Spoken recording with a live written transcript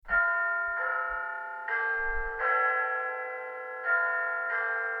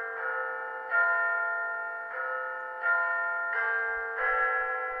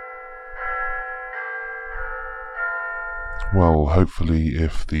Well, hopefully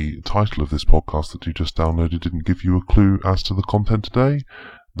if the title of this podcast that you just downloaded didn't give you a clue as to the content today,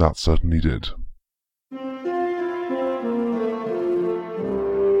 that certainly did.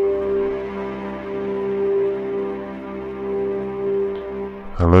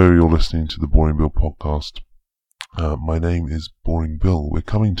 Hello, you're listening to the Boring Bill podcast. My name is Boring Bill. We're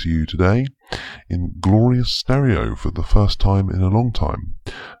coming to you today in glorious stereo for the first time in a long time.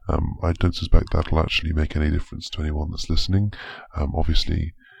 I don't suspect that'll actually make any difference to anyone that's listening.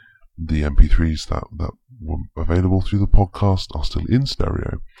 Obviously, the MP3s that were available through the podcast are still in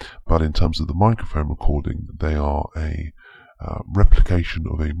stereo, but in terms of the microphone recording, they are a replication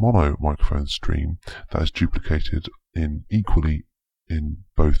of a mono microphone stream that is duplicated equally in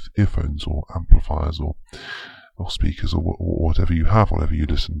both earphones or amplifiers or speakers or whatever you have, whatever you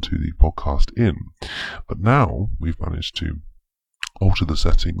listen to the podcast in. But now we've managed to alter the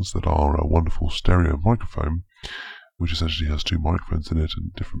settings that are a wonderful stereo microphone, which essentially has two microphones in it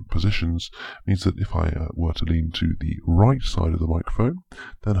in different positions, means that if I were to lean to the right side of the microphone,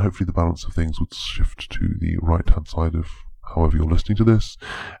 then hopefully the balance of things would shift to the right hand side of however you're listening to this,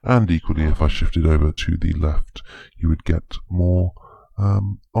 and equally if I shifted over to the left, you would get more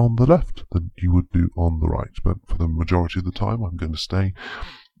on the left than you would do on the right. But for the majority of the time, I'm going to stay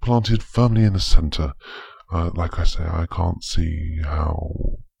planted firmly in the centre. Like I say, I can't see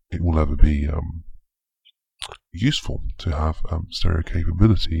how it will ever be useful to have stereo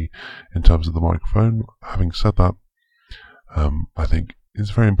capability in terms of the microphone. Having said that, I think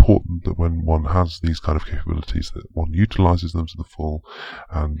it's very important that when one has these kind of capabilities, that one utilises them to the full,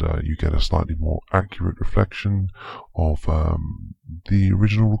 and you get a slightly more accurate reflection of the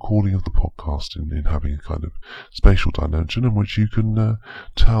original recording of the podcast in having a kind of spatial dimension in which you can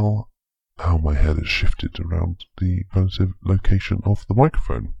tell how my head has shifted around the relative location of the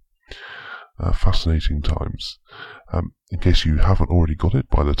microphone. Fascinating times. In case you haven't already got it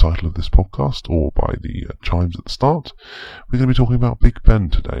by the title of this podcast or by the chimes at the start, we're going to be talking about Big Ben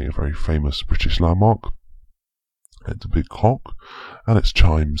today, a very famous British landmark. It's a big clock, and its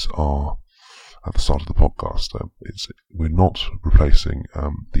chimes are at the start of the podcast. We're not replacing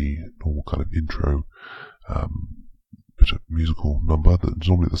the normal kind of intro musical number that's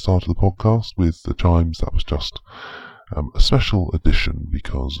normally at the start of the podcast with the chimes. That was just a special edition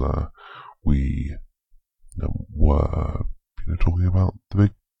because we were talking about the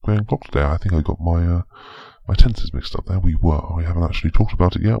Big Ben clock today. I think I got my tenses mixed up there. We haven't actually talked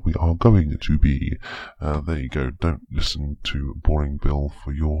about it yet. We are going to be. There you go. Don't listen to Boring Bill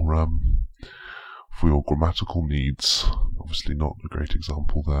for your grammatical needs. Obviously not a great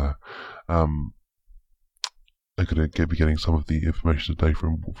example there. I'm going to be getting some of the information today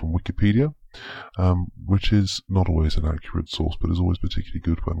from Wikipedia, which is not always an accurate source, but is always particularly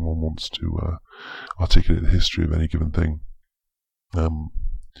good when one wants to articulate the history of any given thing.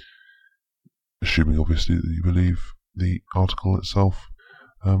 Assuming, obviously, that you believe the article itself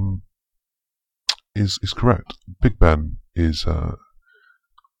is correct. Big Ben is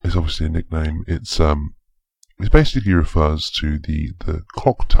obviously a nickname. It basically refers to the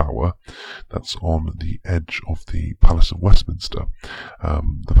clock tower that's on the edge of the Palace of Westminster.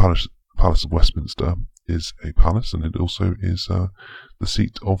 The Palace of Westminster is a palace, and it also is the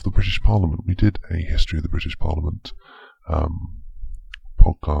seat of the British Parliament. We did a history of the British Parliament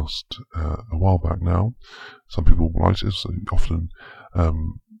podcast a while back now. Some people liked it, so often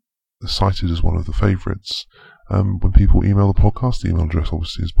cited as one of the favourites. When people email the podcast, the email address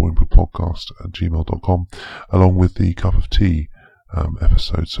obviously is boringpodcast@gmail.com, along with the cup of tea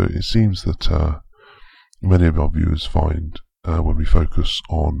episode. So it seems that many of our viewers find when we focus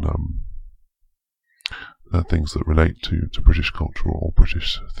on things that relate to British culture or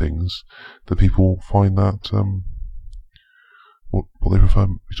British things, that people find that what they prefer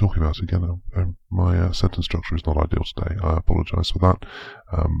me talking about. Again, my sentence structure is not ideal today. I apologise for that.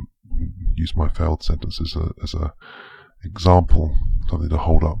 Use my failed sentences as a example, something to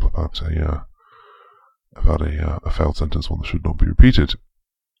hold up about a failed sentence, one that should not be repeated.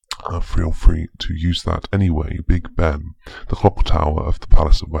 Feel free to use that anyway. Big Ben, the clock tower of the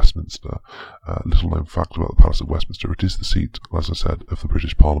Palace of Westminster. Little known fact about the Palace of Westminster: it is the seat, as I said, of the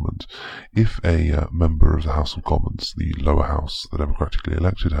British Parliament. If a member of the House of Commons, the lower house, the democratically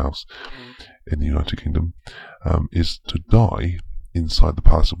elected house in the United Kingdom, is to die inside the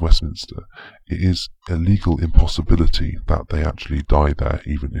Palace of Westminster, it is a legal impossibility that they actually die there,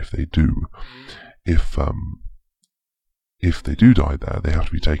 even if they do. If they do die there, they have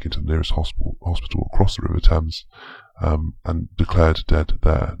to be taken to the nearest hospital across the River Thames, and declared dead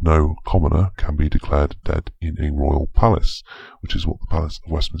there. No commoner can be declared dead in a royal palace, which is what the Palace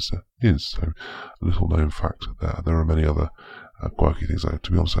of Westminster is. So, a little known fact there. There are many other quirky things.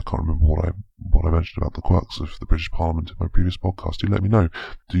 To be honest, I can't remember what I mentioned about the quirks of the British Parliament in my previous podcast. Do let me know.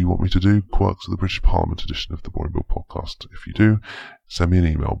 Do you want me to do quirks of the British Parliament edition of the Boring Bill podcast? If you do, send me an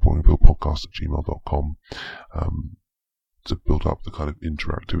email, boringbillpodcast@gmail.com, to build up the kind of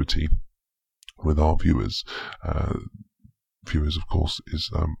interactivity with our viewers. Viewers, of course,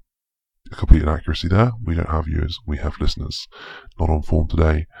 is a complete inaccuracy there. We don't have viewers, we have listeners. Not on form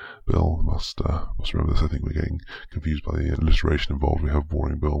today. Bill must remember this. I think we're getting confused by the alliteration involved. We have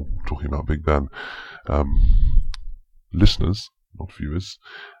Boring Bill talking about Big Ben. Listeners, not viewers.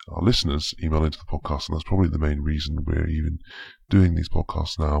 Our listeners email into the podcast, and that's probably the main reason we're even doing these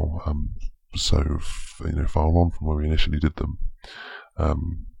podcasts now. So far on from where we initially did them. Our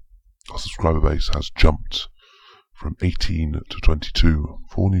subscriber base has jumped from 18 to 22,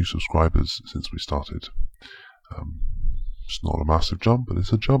 4 new subscribers since we started. It's not a massive jump, but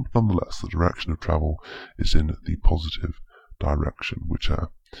it's a jump nonetheless. The direction of travel is in the positive direction, which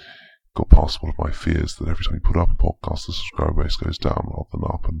got past one of my fears that every time you put up a podcast, the subscriber base goes down rather than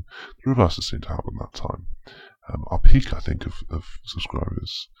up, and the reverse has seemed to happen that time. Our peak, I think, of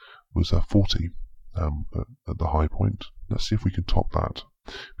subscribers was 40 at the high point. Let's see if we can top that.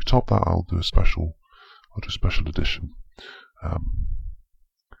 If we top that, I'll do a special edition. I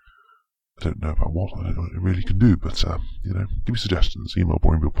don't know about what. I don't know what it really can do, but give me suggestions. Email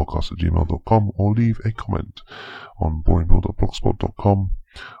boringbillpodcast@gmail.com, or leave a comment on boringbill.blogspot.com,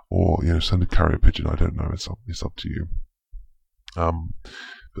 or send a carrier pigeon. I don't know. It's up to you.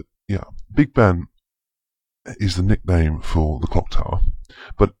 But yeah, Big Ben is the nickname for the clock tower,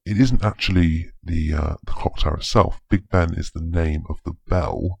 but it isn't actually the clock tower itself. Big Ben is the name of the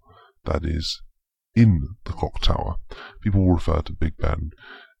bell that is in the clock tower. People will refer to Big Ben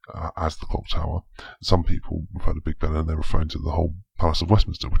as the clock tower. Some people refer to Big Ben and they're referring to the whole Palace of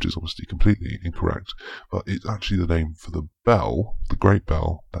Westminster, which is obviously completely incorrect. But it's actually the name for the bell, the great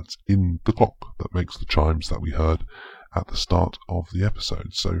bell that's in the clock that makes the chimes that we heard at the start of the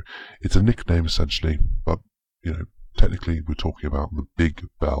episode. So it's a nickname essentially, but technically we're talking about the big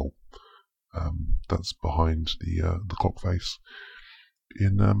bell that's behind the clock face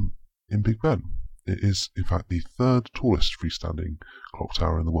in Big Ben. It is, in fact, the third tallest freestanding clock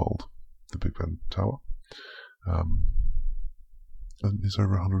tower in the world, the Big Ben Tower. And it's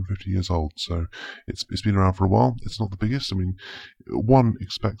over 150 years old, so it's been around for a while. It's not the biggest. I mean, one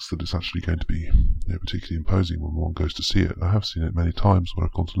expects that it's actually going to be particularly imposing when one goes to see it. I have seen it many times when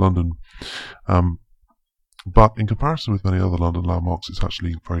I've gone to London. But in comparison with many other London landmarks, it's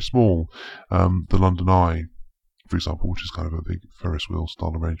actually very small. The London Eye, for example, which is kind of a big Ferris wheel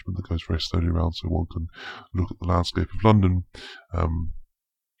style arrangement that goes very slowly around so one can look at the landscape of London,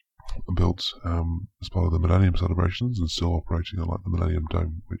 built as part of the Millennium celebrations and still operating, unlike the Millennium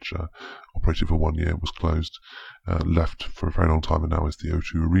Dome, which operated for 1 year, was closed, left for a very long time, and now is the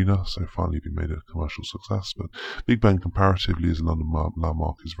O2 Arena, so finally been made a commercial success. But Big Ben, comparatively, as a London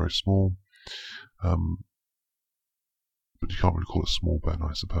landmark, is very small. But you can't really call it Small Ben,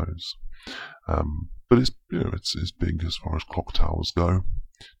 I suppose. But it's it's big as far as clock towers go.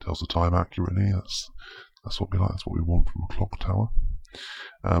 Tells the time accurately. That's what we like. That's what we want from a clock tower.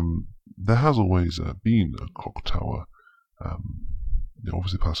 There has always been a clock tower.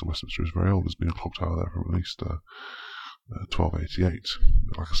 Obviously, Palace of Westminster is very old. There's been a clock tower there from at least 1288.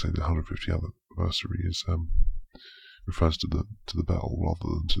 But like I say, the 150th anniversary refers to the bell rather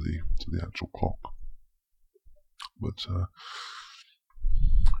than to the actual clock. But I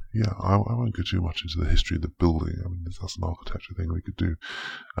won't go too much into the history of the building. I mean, that's an architecture thing we could do.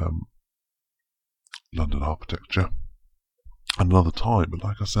 London architecture another time. But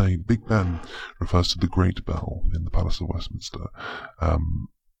like I say, Big Ben refers to the Great Bell in the Palace of Westminster.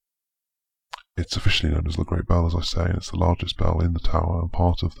 It's officially known as the Great Bell, as I say, and it's the largest bell in the tower and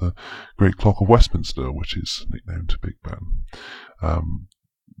part of the Great Clock of Westminster, which is nicknamed to Big Ben.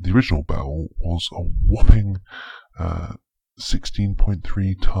 The original bell was a whopping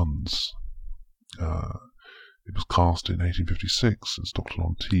 16.3 tons. It was cast in 1856 in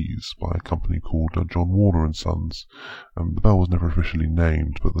Stockton-on-Tees by a company called John Warner and Sons. The bell was never officially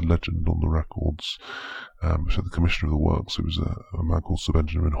named, but the legend on the records showed the commissioner of the works, who was a man called Sir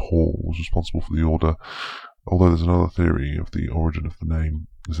Benjamin Hall, was responsible for the order. Although there's another theory of the origin of the name,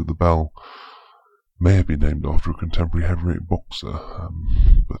 is that the bell may have been named after a contemporary heavyweight boxer,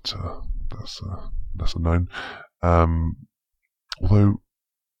 but that's unknown. Although,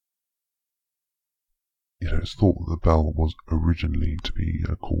 it's thought that the bell was originally to be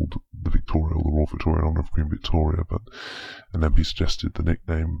called the Victoria or the Royal Victoria in honour of Queen Victoria, but an MP suggested the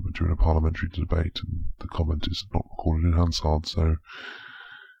nickname during a parliamentary debate, and the comment is not recorded in Hansard, so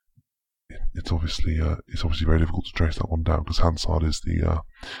it's obviously very difficult to trace that one down, because Hansard is the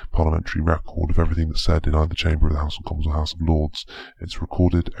parliamentary record of everything that's said in either chamber of the House of Commons or House of Lords. It's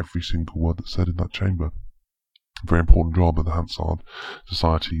recorded every single word that's said in that chamber. A very important job of the Hansard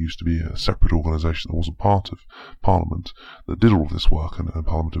Society used to be a separate organisation that wasn't part of Parliament that did all of this work, and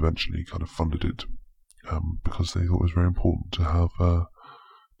Parliament eventually kind of funded it because they thought it was very important to have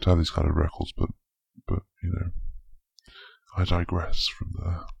these kind of records. But I digress from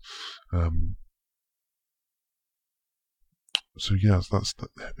there. So yes, that's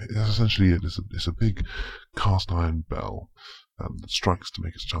essentially it. It's a big cast iron bell that strikes to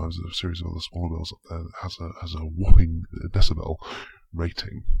make its chimes. There's a series of other smaller bells up there that has a whopping decibel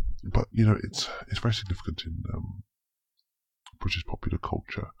rating. But it's very significant in British popular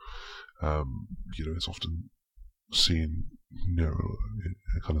culture. It's often seen in a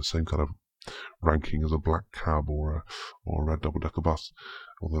kind of same kind of ranking as a black cab or a red double-decker bus,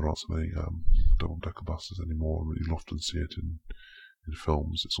 although there aren't so many double-decker buses anymore. You'll often see it in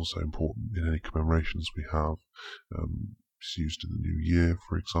films. It's also important in any commemorations we have. It's used in the New Year,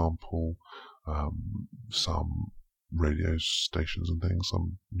 for example. Some radio stations and things,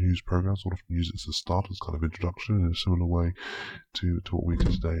 some news programs will often use it as a start, as kind of introduction in a similar way to what we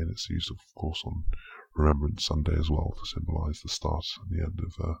do today, and it's used, of course, on Remembrance Sunday as well to symbolise the start and the end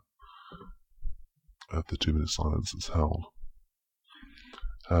of the 2-minute silence that's held.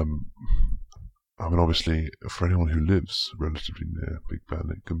 Obviously, for anyone who lives relatively near Big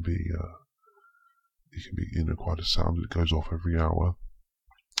Ben, it can be quite a sound. It goes off every hour.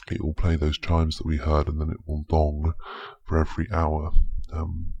 It will play those chimes that we heard, and then it will dong for every hour.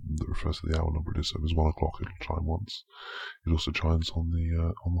 That refers to the hour number it is. So if it's 1 o'clock, it'll chime once. It also chimes on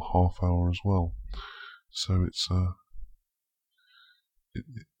the half hour as well. So it's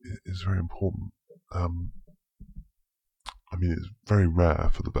very important. It's very rare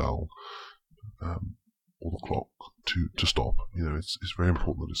for the bell or the clock to stop. It's very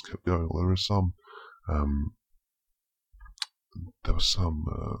important that it's kept going. There is some. There were some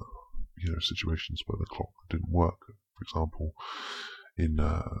situations where the clock didn't work. For example, in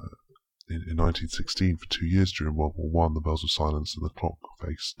 1916, for 2 years during World War I, the bells were silenced and the clock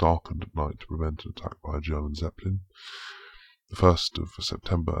face darkened at night to prevent an attack by a German Zeppelin. The 1st of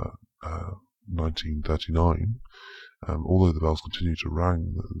September 1939, although the bells continued to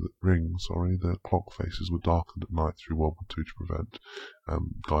ring, the clock faces were darkened at night through World War II to prevent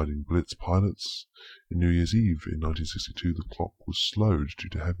guiding Blitz pilots. In New Year's Eve in 1962, the clock was slowed due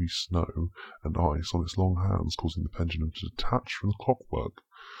to heavy snow and ice on its long hands, causing the pendulum to detach from the clockwork.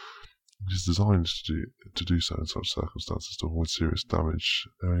 It is designed to do so in such circumstances to avoid serious damage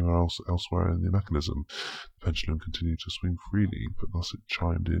anywhere elsewhere in the mechanism. The pendulum continued to swing freely, but thus it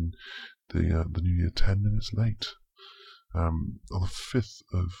chimed in the New Year 10 minutes late. On the 5th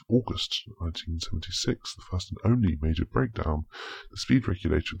of August 1976, the first and only major breakdown, the speed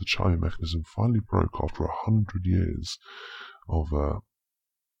regulator of the chiming mechanism finally broke after 100 years of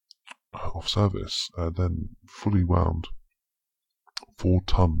service. Then fully wound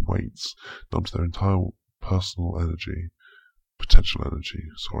 4-ton weights dumped their entire potential energy,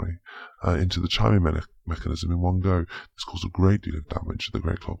 into the chiming mechanism in one go. This caused a great deal of damage. The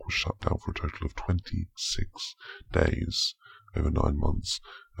great clock was shut down for a total of 26 days, over 9 months,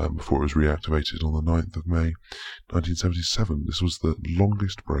 before it was reactivated on the 9th of May 1977. This was the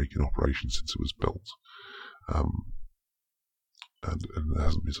longest break in operation since it was built. And there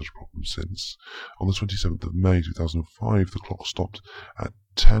hasn't been such a problem since. On the 27th of May 2005, the clock stopped at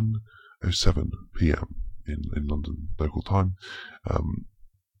 10:07 p.m. in London local time,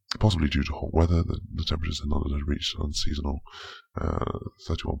 possibly due to hot weather. The temperatures in London had reached an unseasonal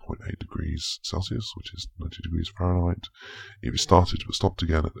 31.8 degrees Celsius, which is 90 degrees Fahrenheit. It started but stopped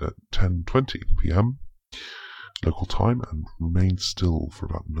again at 10:20 p.m. local time and remained still for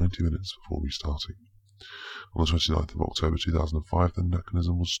about 90 minutes before restarting. On the 29th of October 2005, the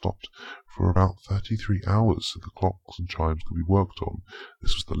mechanism was stopped for about 33 hours so the clocks and chimes could be worked on.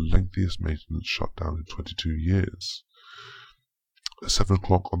 This was the lengthiest maintenance shutdown in 22 years. At 7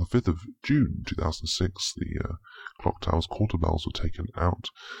 o'clock on the 5th of June 2006, the clock tower's quarter bells were taken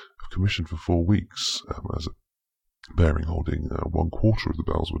out of commission for 4 weeks, as a bearing holding 1/4 of the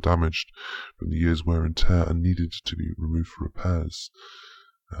bells were damaged from the year's wear and tear and needed to be removed for repairs.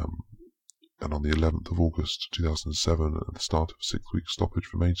 And on the 11th of August 2007, at the start of a 6-week stoppage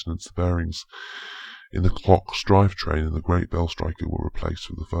for maintenance, the bearings in the clock's drivetrain and the Great Bell Striker were replaced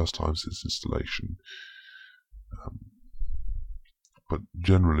for the first time since installation. but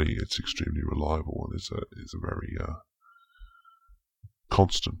generally it's extremely reliable and is a very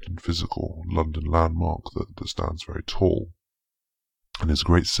constant and physical London landmark that stands very tall, and is a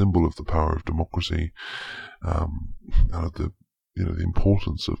great symbol of the power of democracy, and of the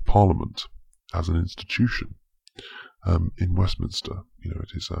importance of Parliament as an institution in Westminster.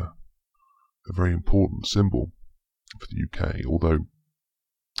 It is a very important symbol for the UK, although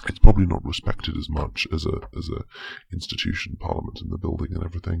it's probably not respected as much as a institution, Parliament and the building and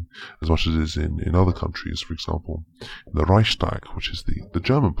everything, as much as it is in other countries. For example, the Reichstag, which is the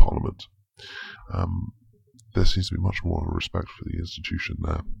German Parliament, there seems to be much more of a respect for the institution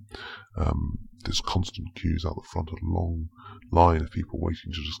there. There's constant queues out the front, a long line of people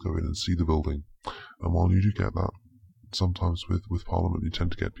waiting to just go in and see the building. And while you do get that, sometimes with Parliament, you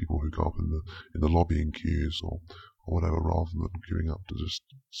tend to get people who go up in the lobbying queues or whatever, rather than queuing up to just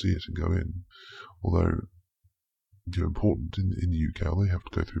see it and go in. Although, important in the UK, although you have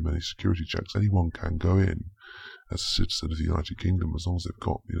to go through many security checks, anyone can go in as a citizen of the United Kingdom, as long as they've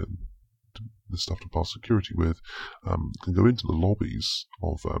got the stuff to pass security with, can go into the lobbies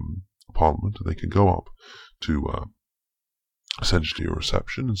of Parliament, and they can go up to essentially a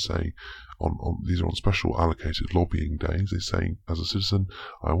reception and say, these are on special allocated lobbying days, they say, as a citizen,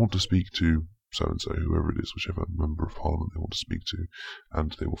 I want to speak to so-and-so, whoever it is, whichever member of Parliament they want to speak to,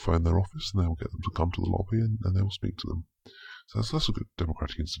 and they will phone their office and they will get them to come to the lobby and they will speak to them. So that's a good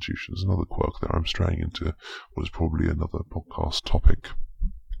democratic institution. There's another quirk there. I'm straying into what is probably another podcast topic.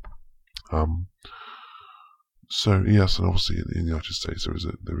 So yes, and obviously in the United States there is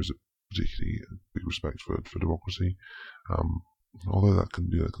a particularly big respect for democracy, although that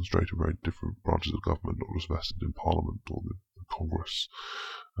can stray to very different branches of government, not just vested in Parliament or the Congress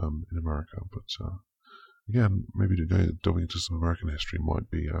in America. But again, maybe delving into some American history might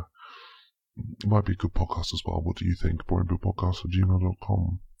be a good podcast as well. What do you think?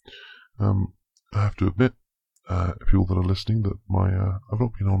 BoringBillPodcast@gmail.com. I have to admit, people that are listening, that I've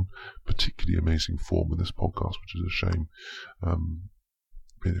not been on particularly amazing form with this podcast, which is a shame.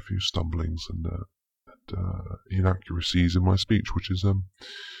 Been a few stumblings and inaccuracies in my speech, which is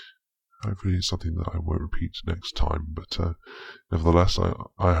hopefully something that I won't repeat next time. But nevertheless,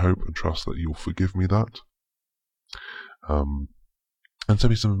 I hope and trust that you'll forgive me that. And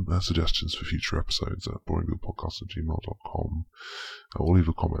send me some suggestions for future episodes at BoringBillPodcast@gmail.com, or leave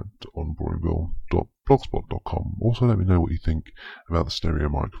a comment on BoringBill.blogspot.com. Also, let me know what you think about the stereo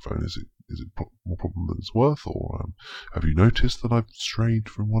microphone. Is it more problem than it's worth, or have you noticed that I've strayed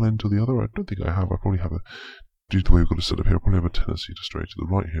from one end to the other? I don't think I have. I probably have due to the way we've got it set up here, I probably have a tendency to stray to the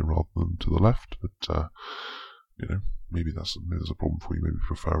right here rather than to the left. But maybe there's a problem for you. Maybe you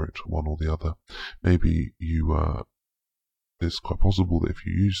prefer it one or the other. Maybe you. It's quite possible that if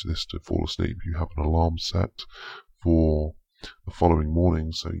you use this to fall asleep, you have an alarm set for the following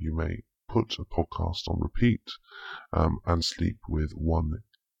morning, so you may put a podcast on repeat and sleep with one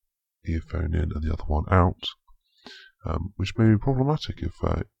earphone in and the other one out, which may be problematic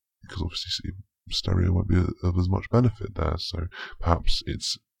because obviously stereo won't be of as much benefit there. So perhaps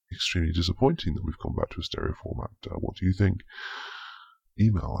it's extremely disappointing that we've gone back to a stereo format. What do you think?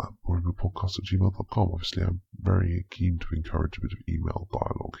 Email at boringbillpodcast@gmail.com. Obviously, I'm very keen to encourage a bit of email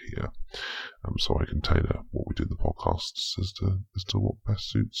dialogue here, so I can tailor what we do in the podcasts as to what best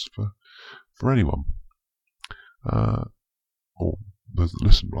suits for anyone, or those that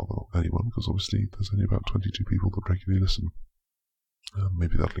listen, rather, not anyone, because obviously there's only about 22 people that regularly listen.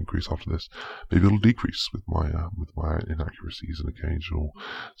 Maybe that'll increase after this. Maybe it'll decrease with my inaccuracies and occasional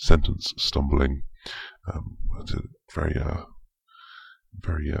sentence stumbling.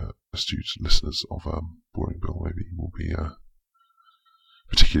 Very astute listeners of Boring Bill maybe will be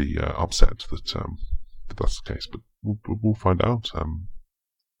particularly upset that that's the case, but we'll find out.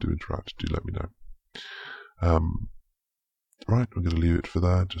 Do interact, do let me know. Right, I'm going to leave it for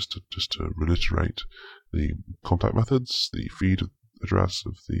there. Just to reiterate the contact methods. The feed address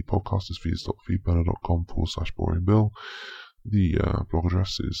of the podcast is feeds.feedburner.com/boringbill. The blog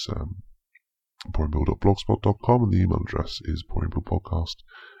address is boringbill.blogspot.com, and the email address is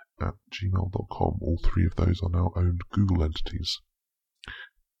boringbillpodcast@gmail.com. All three of those are now owned Google entities.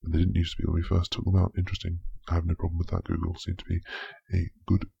 And they didn't used to be when we first took them out. Interesting. I have no problem with that. Google seemed to be a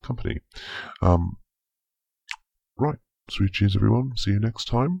good company. Right. Sweet cheers, everyone. See you next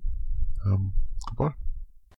time. Goodbye.